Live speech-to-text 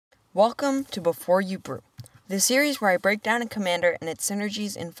Welcome to Before You Brew, the series where I break down a commander and its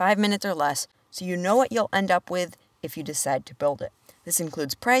synergies in 5 minutes or less, so you know what you'll end up with if you decide to build it. This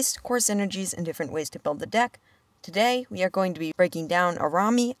includes price, core synergies, and different ways to build the deck. Today, we are going to be breaking down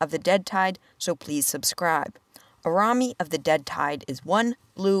Aurami of the Dead Tide, so please subscribe. Aurami of the Dead Tide is 1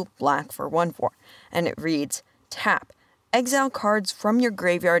 blue, black for 1/4, and it reads, tap. Exile cards from your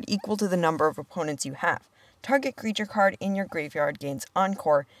graveyard equal to the number of opponents you have. Target creature card in your graveyard gains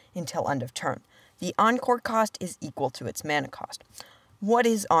Encore until end of turn. The Encore cost is equal to its mana cost. What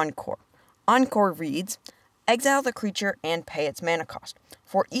is Encore? Encore reads, exile the creature and pay its mana cost.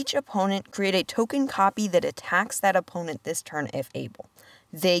 For each opponent, create a token copy that attacks that opponent this turn if able.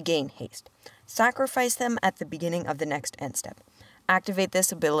 They gain haste. Sacrifice them at the beginning of the next end step. Activate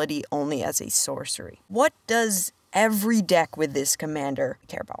this ability only as a sorcery. What does every deck with this commander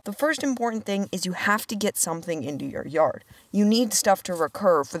care about? The first important thing is you have to get something into your yard. You need stuff to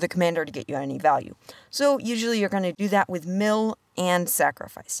recur for the commander to get you any value. So usually you're going to do that with mill and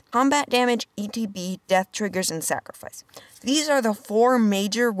sacrifice. Combat damage, ETB, death triggers, and sacrifice. These are the 4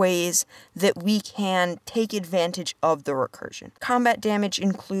 major ways that we can take advantage of the recursion. Combat damage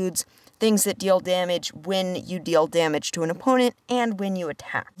includes things that deal damage when you deal damage to an opponent and when you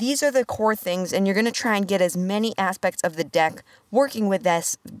attack. These are the core things, and you're going to try and get as many aspects of the deck working with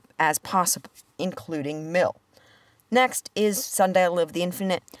this as possible, including mill. Next is Sundial of the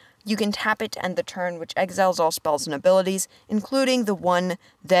Infinite. You can tap it to end the turn, which exiles all spells and abilities, including the one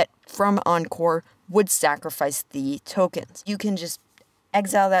that, from Encore, would sacrifice the tokens. You can just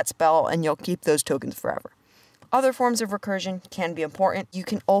exile that spell, and you'll keep those tokens forever. Other forms of recursion can be important. You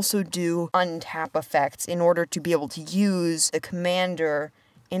can also do untap effects in order to be able to use the commander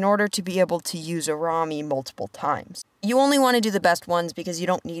in order to be able to use Aurami multiple times. You only want to do the best ones because you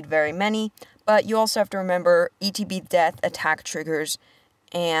don't need very many, but you also have to remember ETB, death, attack triggers,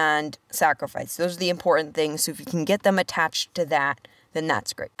 and sacrifice. Those are the important things, so if you can get them attached to that, then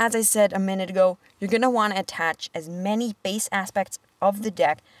that's great. As I said a minute ago, you're going to want to attach as many base aspects of the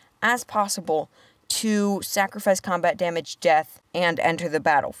deck as possible to sacrifice combat damage, death, and enter the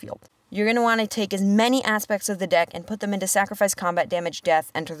battlefield. You're going to want to take as many aspects of the deck and put them into sacrifice, combat damage, death,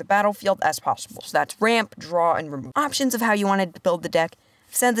 enter the battlefield as possible. So that's ramp, draw, and remove. Options of how you want to build the deck.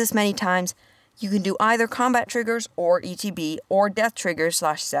 I've said this many times. You can do either combat triggers or ETB or death triggers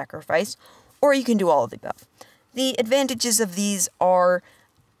 / sacrifice, or you can do all of the above. The advantages of these are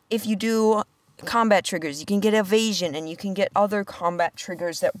if you do combat triggers, you can get evasion, and you can get other combat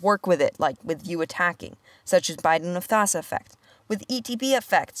triggers that work with it, like with you attacking, such as Biden of Thassa effect. With ETB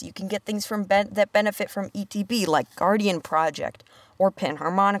effects, you can get things from that benefit from ETB, like Guardian Project or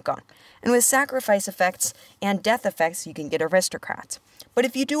Panharmonicon. And with sacrifice effects and death effects, you can get aristocrats. But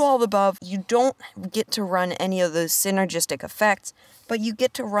if you do all the above, you don't get to run any of those synergistic effects, but you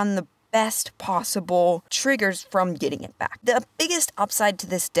get to run the best possible triggers from getting it back. The biggest upside to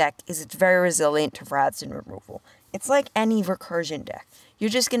this deck is it's very resilient to wraths and removal. It's like any recursion deck. You're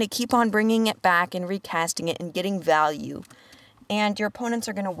just going to keep on bringing it back and recasting it and getting value, and your opponents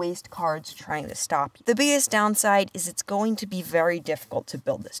are going to waste cards trying to stop you. The biggest downside is it's going to be very difficult to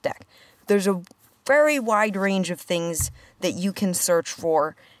build this deck. There's a very wide range of things that you can search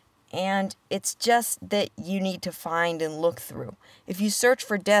for, and it's just that you need to find and look through. If you search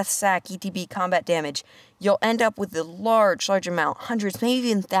for death, sack, ETB, combat damage, you'll end up with a large amount, hundreds, maybe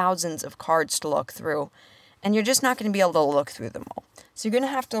even thousands of cards to look through, and you're just not going to be able to look through them all. So you're going to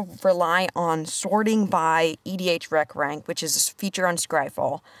have to rely on sorting by EDH Rec Rank, which is a feature on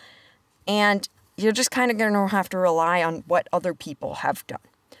Scryfall, and you're just kind of going to have to rely on what other people have done.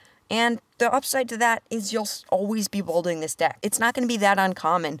 And the upside to that is you'll always be building this deck. It's not going to be that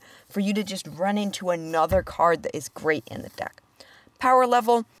uncommon for you to just run into another card that is great in the deck. Power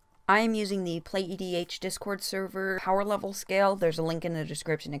level, I am using the Play EDH Discord server power level scale. There's a link in the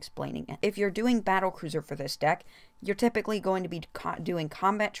description explaining it. If you're doing Battlecruiser for this deck, you're typically going to be doing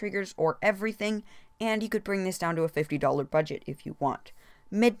combat triggers or everything, and you could bring this down to a $50 budget if you want.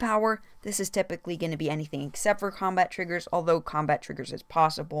 Mid power, this is typically going to be anything except for combat triggers, although combat triggers is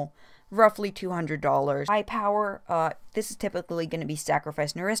possible. Roughly $200. High power, this is typically going to be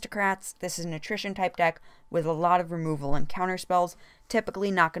sacrifice and aristocrats. This is an attrition type deck with a lot of removal and counter spells,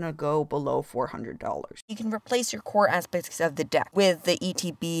 typically not going to go below $400. You can replace your core aspects of the deck with the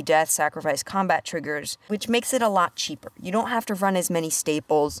ETB, death, sacrifice, combat triggers, which makes it a lot cheaper. You don't have to run as many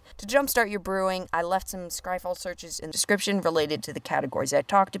staples. To jumpstart your brewing, I left some Scryfall searches in the description related to the categories I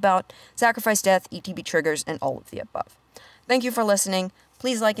talked about: sacrifice, death, ETB triggers, and all of the above. Thank you for listening.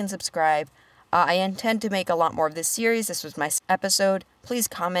 Please like and subscribe. I intend to make a lot more of this series. This was my episode. Please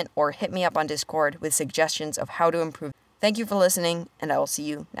comment or hit me up on Discord with suggestions of how to improve. Thank you for listening, and I will see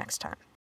you next time.